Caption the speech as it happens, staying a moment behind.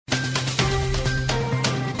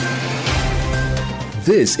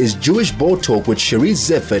This is Jewish Board Talk with Cherise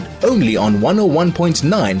Zefford, only on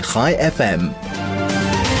 101.9 Chai FM.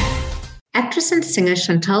 Actress and singer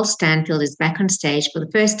Chantal Stanfield is back on stage for the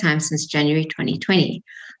first time since January 2020.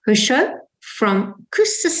 Her show, From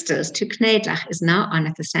Koer'sisters to Kneidlach, is now on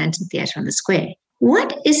at the Stanfield Theatre on the Square.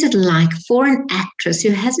 What is it like for an actress who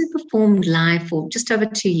hasn't performed live for just over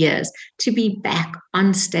 2 years to be back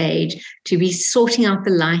on stage, to be sorting out the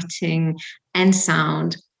lighting and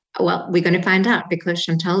sound? Well, we're going to find out because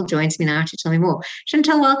Chantal joins me now to tell me more.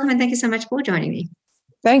 Chantal, welcome, and thank you so much for joining me.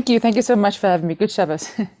 Thank you. Thank you so much for having me. Good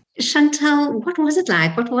Shabbos. Chantal, what was it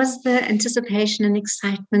like? What was the anticipation and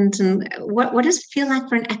excitement? And what does it feel like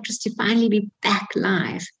for an actress to finally be back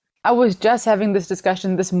live? I was just having this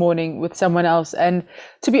discussion this morning with someone else. And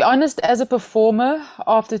to be honest, as a performer,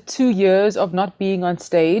 after 2 years of not being on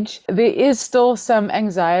stage, there is still some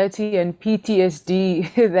anxiety and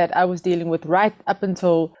PTSD that I was dealing with right up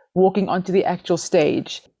until walking onto the actual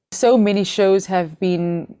stage. So many shows have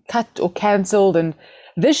been cut or cancelled, and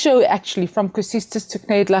this show actually, From Koer'sisters to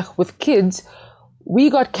Kneidlach with kids, we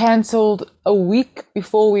got cancelled a week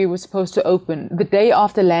before we were supposed to open, the day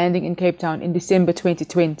after landing in Cape Town in December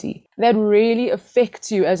 2020. That really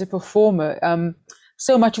affects you as a performer.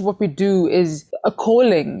 So much of what we do is a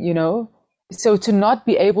calling, you know. So to not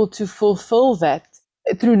be able to fulfill that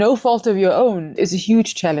through no fault of your own is a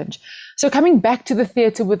huge challenge. So coming back to the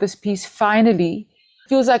theatre with this piece finally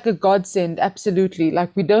feels like a godsend, absolutely.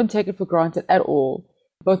 Like, we don't take it for granted at all.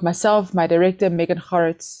 Both myself, my director, Megan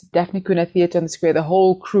Koer'sisters, Daphne Kuna Theatre on the Square, the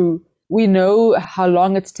whole crew, we know how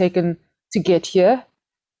long it's taken to get here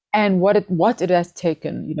and what it has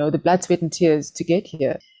taken, you know, the blood, sweat and tears to get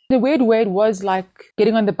here. The weird way it was like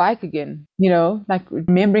getting on the bike again, you know, like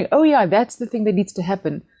remembering, oh yeah, that's the thing that needs to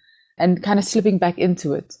happen, and kind of slipping back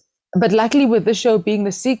into it. But luckily with the show being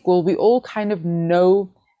the sequel, we all kind of know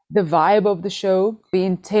the vibe of the show, the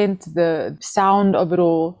intent, the sound of it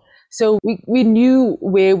all. So we knew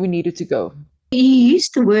where we needed to go. You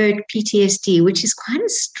used the word PTSD, which is quite a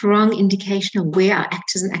strong indication of where our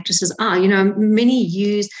actors and actresses are. You know, many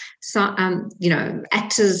use,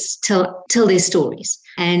 actors tell their stories,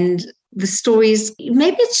 and the stories,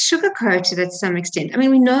 maybe it's sugar-coated at some extent. I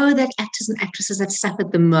mean, we know that actors and actresses have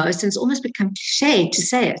suffered the most, and it's almost become cliche to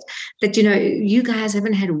say it, that, you know, you guys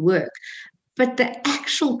haven't had work. But the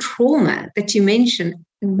actual trauma that you mentioned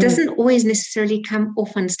doesn't always necessarily come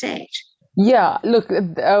off on stage. Yeah, look,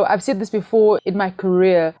 I've said this before in my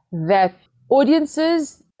career, that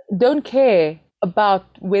audiences don't care about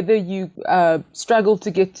whether you struggle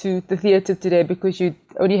to get to the theatre today because you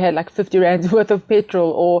only had like 50 rands worth of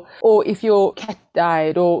petrol, or if your cat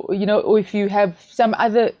died, or, you know, or if you have some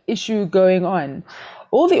other issue going on.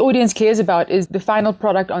 All the audience cares about is the final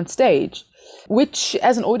product on stage, which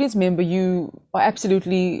as an audience member you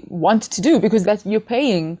absolutely want to do, because that's, you're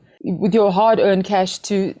paying with your hard-earned cash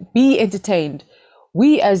to be entertained.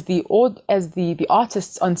 We as the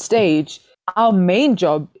artists on stage, our main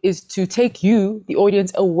job is to take you, the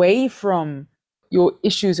audience, away from your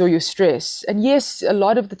issues or your stress. And yes, a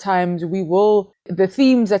lot of the times the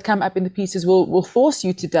themes that come up in the pieces will force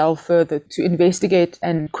you to delve further, to investigate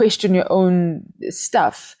and question your own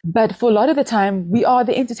stuff. But for a lot of the time, we are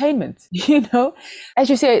the entertainment, you know? As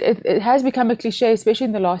you say, it has become a cliche, especially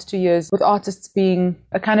in the last 2 years, with artists being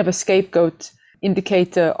a kind of a scapegoat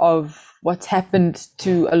indicator of what's happened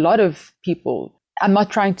to a lot of people. I'm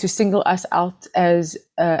not trying to single us out as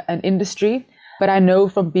an industry, but I know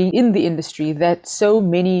from being in the industry that so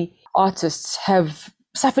many artists have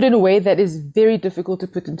suffered in a way that is very difficult to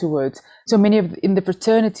put into words. So many in the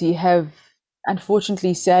fraternity have,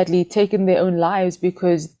 unfortunately, sadly, taken their own lives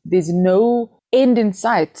because there's no end in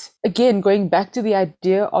sight. Again, going back to the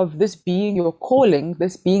idea of this being your calling,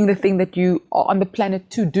 this being the thing that you are on the planet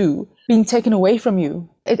to do, being taken away from you.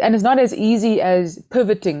 And it's not as easy as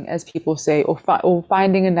pivoting, as people say, or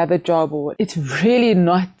finding another job. Or it's really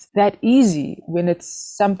not that easy when it's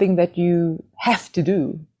something that you have to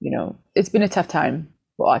do. You know, it's been a tough time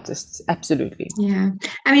for artists, absolutely. Yeah,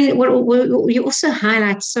 I mean, what you also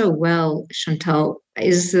highlight so well, Chantal,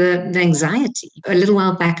 is the anxiety. A little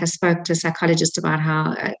while back, I spoke to a psychologist about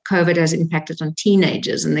how COVID has impacted on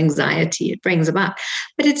teenagers and the anxiety it brings about.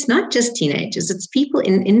 But it's not just teenagers; it's people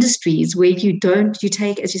in industries where you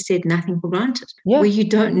take, as you said, nothing for granted. Yeah. Where you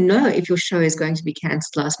don't know if your show is going to be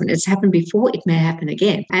cancelled last minute. It's happened before; it may happen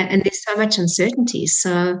again, and there's so much uncertainty.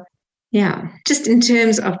 So. Yeah, just in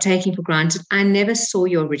terms of taking for granted, I never saw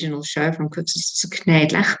your original show From Koer'sisters to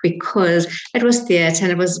Kneidlach because it was theatre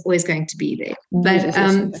and it was always going to be there. But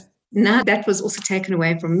now that was also taken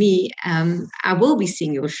away from me. I will be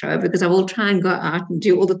seeing your show because I will try and go out and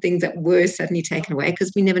do all the things that were suddenly taken away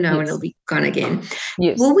because we never know when it'll be gone again.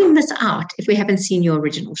 Yes. Will we miss out if we haven't seen your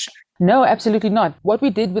original show? No, absolutely not. What we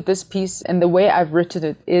did with this piece and the way I've written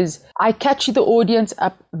it is I catch the audience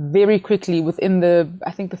up very quickly within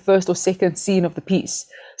I think the first or second scene of the piece.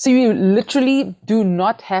 So you literally do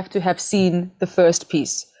not have to have seen the first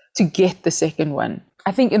piece to get the second one.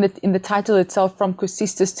 I think in the title itself, From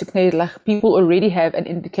Koer'sisters to Kneidlach, people already have an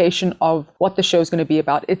indication of what the show is going to be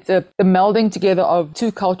about. It's the melding together of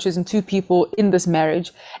two cultures and two people in this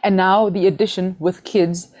marriage. And now the addition with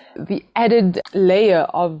kids, the added layer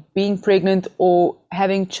of being pregnant or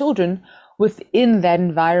having children within that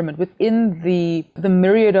environment, within the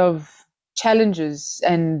myriad of challenges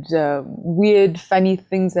and weird, funny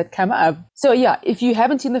things that come up. So yeah, if you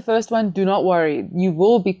haven't seen the first one, do not worry. You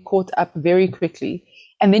will be caught up very quickly.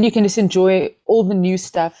 And then you can just enjoy all the new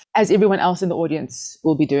stuff as everyone else in the audience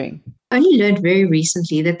will be doing. I only learned very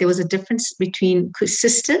recently that there was a difference between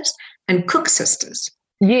Koer'sisters and Koer'sisters.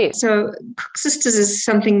 Yes. So Koer'sisters is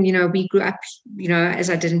something, we grew up,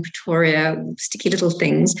 as I did in Pretoria, sticky little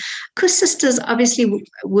things. Koer'sisters obviously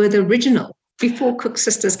were the original before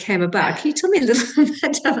Koer'sisters came about. Can you tell me a little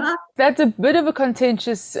bit about? That's a bit of a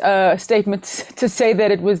contentious statement to say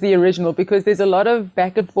that it was the original, because there's a lot of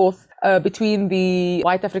back and forth between the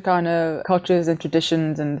white Afrikaner cultures and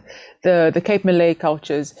traditions and the Cape Malay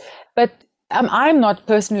cultures. But I'm not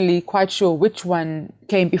personally quite sure which one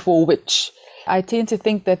came before which. I tend to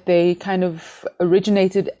think that they kind of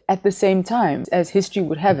originated at the same time, as history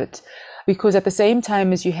would have it, because at the same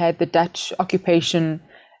time as you had the Dutch occupation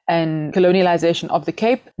and colonialization of the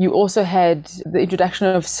Cape, you also had the introduction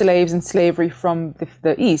of slaves and slavery from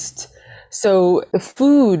the East. So the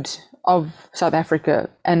food of South Africa,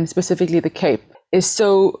 and specifically the Cape, is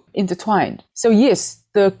so intertwined. So yes,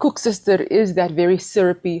 the Koer'sister is that very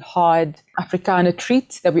syrupy, hard Afrikaner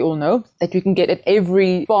treat that we all know, that you can get at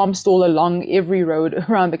every farm stall along every road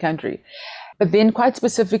around the country. But then quite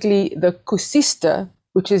specifically, the Koer'sister,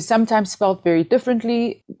 which is sometimes spelled very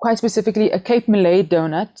differently, quite specifically a Cape Malay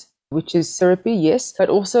donut, which is syrupy, yes, but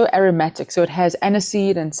also aromatic. So it has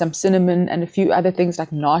aniseed and some cinnamon and a few other things like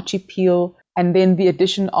naartjie peel, and then the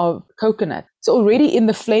addition of coconut. So already in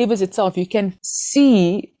the flavors itself, you can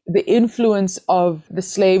see the influence of the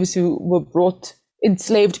slaves who were brought,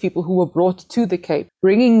 enslaved people who were brought to the Cape,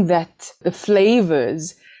 bringing the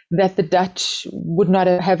flavors that the Dutch would not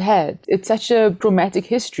have had. It's such a traumatic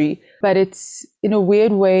history, but it's, in a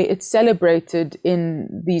weird way, it's celebrated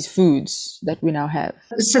in these foods that we now have.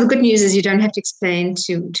 So the good news is you don't have to explain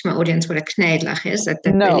to my audience what a Kneidlach is. That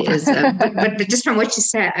no. Really is. But just from what you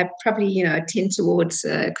say, I probably, tend towards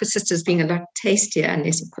Koer'sisters being a lot tastier,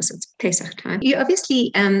 unless, of course, it's Pesach time. You're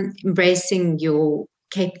obviously embracing your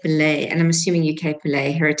Cape Malay, and I'm assuming you Cape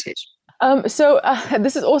Malay heritage. So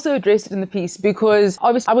this is also addressed in the piece because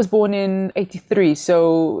obviously I was born in 83,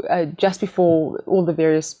 so just before all the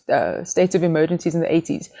various states of emergencies in the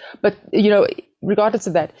 80s. But, regardless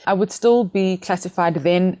of that, I would still be classified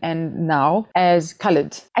then and now as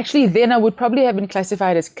coloured. Actually, then I would probably have been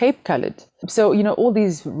classified as Cape coloured. So, all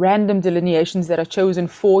these random delineations that are chosen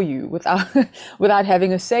for you without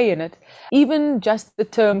having a say in it. Even just the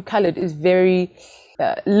term coloured is very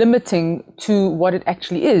limiting to what it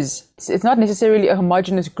actually is. It's not necessarily a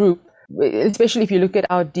homogeneous group, especially if you look at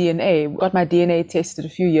our DNA. I got my DNA tested a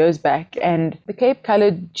few years back, and the Cape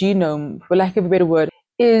coloured genome, for lack of a better word,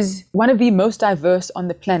 is one of the most diverse on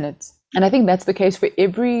the planet. And I think that's the case for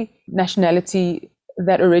every nationality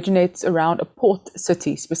that originates around a port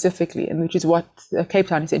city specifically, and which is what Cape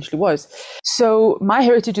Town essentially was. So my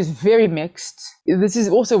heritage is very mixed. This is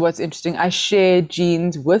also what's interesting. I share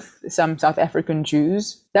genes with some South African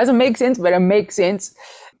Jews. Doesn't make sense, but it makes sense.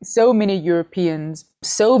 So many Europeans,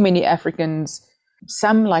 so many Africans,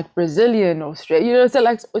 some like Brazilian, Australian, so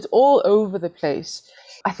like it's all over the place.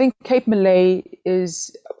 I think Cape Malay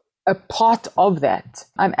is a part of that.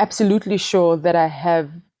 I'm absolutely sure that I have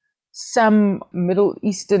some Middle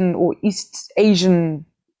Eastern or East Asian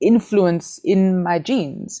influence in my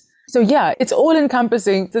genes. So yeah, it's all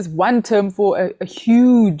encompassing. There's one term for a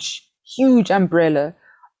huge, huge umbrella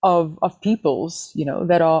of peoples,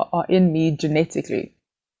 that are in me genetically.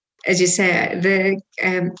 As you say,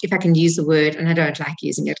 if I can use the word, and I don't like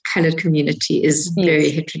using it, coloured community is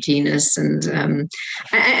very heterogeneous, and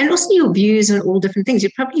also your views on all different things.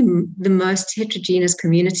 You're probably the most heterogeneous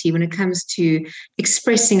community when it comes to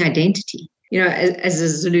expressing identity. As a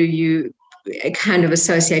Zulu, you kind of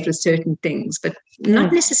associate with certain things, but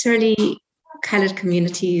not necessarily coloured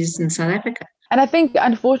communities in South Africa. And I think,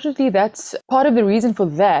 unfortunately, that's part of the reason for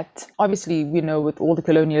that. Obviously, we know with all the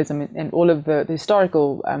colonialism and all of the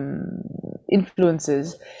historical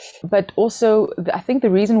influences, but also I think the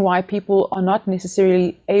reason why people are not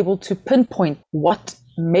necessarily able to pinpoint what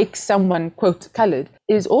makes someone, quote, colored,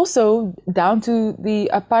 is also down to the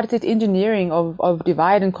apartheid engineering of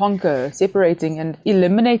divide and conquer, separating and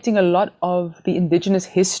eliminating a lot of the indigenous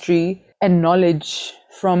history and knowledge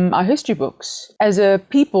from our history books. As a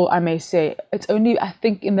people, I may say, it's only, I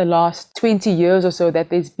think, in the last 20 years or so that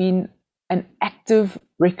there's been an active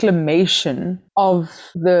reclamation of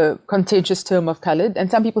the contentious term of colored.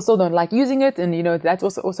 And some people still don't like using it. And, that's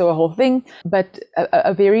also a whole thing. But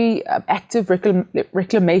a very active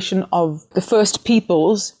reclamation of the first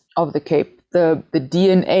peoples of the Cape, the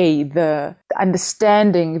DNA, the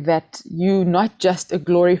understanding that you're not just a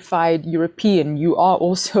glorified European, you are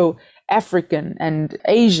also African and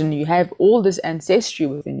Asian. You have all this ancestry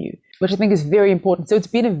within you, which I think is very important. So it's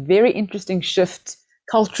been a very interesting shift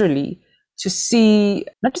culturally to see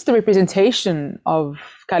not just the representation of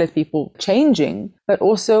colored people changing, but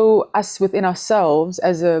also us within ourselves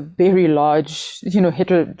as a very large,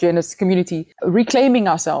 heterogeneous community, reclaiming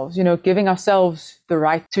ourselves, giving ourselves the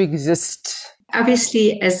right to exist.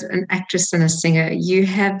 Obviously, as an actress and a singer, you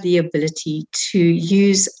have the ability to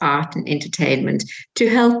use art and entertainment to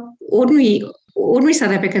help ordinary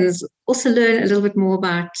South Africans also learn a little bit more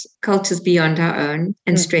about cultures beyond our own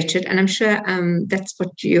and stretch it. And I'm sure that's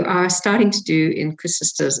what you are starting to do in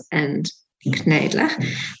Koer'sisters and Kneidlach.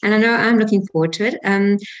 And I know I'm looking forward to it.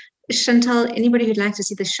 Chantal, anybody who'd like to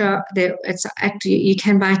see the show, you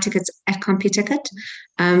can buy tickets at CompuTicket.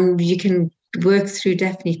 You can work through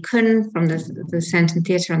Daphne Kuhn from the Sandton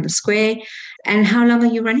Theatre on the Square. And how long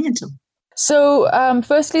are you running until? So,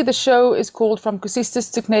 firstly, the show is called From Koer'sisters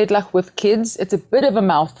to Kneidlach with Kids. It's a bit of a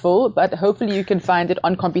mouthful, but hopefully you can find it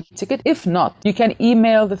on CompuTicket. If not, you can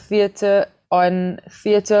email the theatre on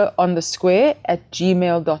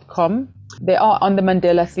theatreonthesquare@gmail.com. They are on the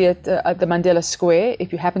Mandela Theatre at the Mandela Square.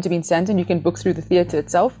 If you happen to be in Sandton, you can book through the theatre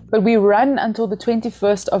itself. But we run until the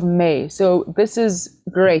 21st of May. So this is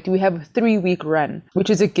great. We have a 3-week run, which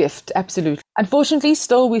is a gift. Absolutely. Unfortunately,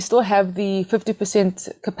 we still have the 50%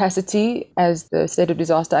 capacity as the state of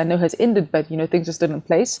disaster I know has ended, but things are still in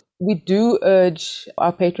place. We do urge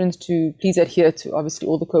our patrons to please adhere to obviously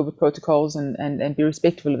all the COVID protocols and be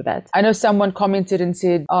respectful of that. I know someone commented and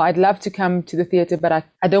said, I'd love to come to the theatre, but I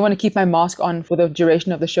don't want to keep my mask on for the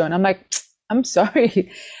duration of the show. And I'm like, I'm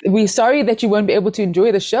sorry. We're sorry that you won't be able to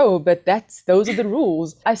enjoy the show, but those are the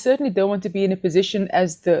rules. I certainly don't want to be in a position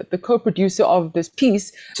as the co-producer of this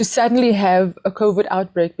piece to suddenly have a COVID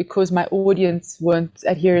outbreak because my audience weren't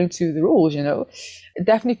adhering to the rules,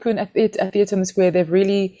 Daphne Kuhn at Theatre on the Square, they've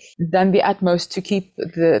really done the utmost to keep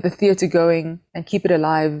the theatre going and keep it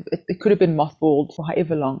alive. It could have been mothballed for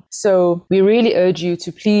however long. So we really urge you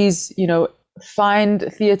to please, find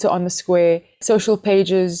Theatre on the Square, social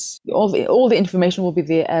pages, all the information will be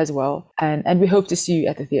there as well. And we hope to see you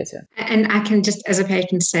at the theatre. And I can just, as a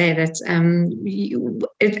patron, say that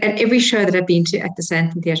at every show that I've been to at the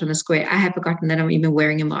Stanfield Theatre on the Square, I have forgotten that I'm even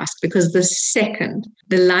wearing a mask, because the second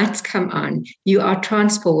the lights come on, you are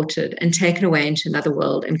transported and taken away into another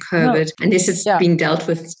world. And COVID, and this is being dealt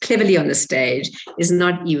with cleverly on the stage, is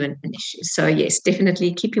not even an issue. So yes,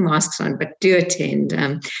 definitely keep your masks on, but do attend.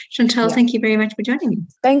 Chantal, thank you very much for joining me.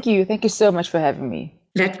 Thank you. Thank you so much for having me.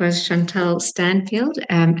 That was Chantal Stanfield,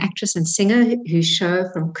 actress and singer whose show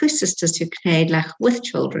From Koer'sisters to Kneidlach with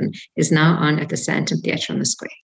Children is now on at the Sandton Theatre on the Square.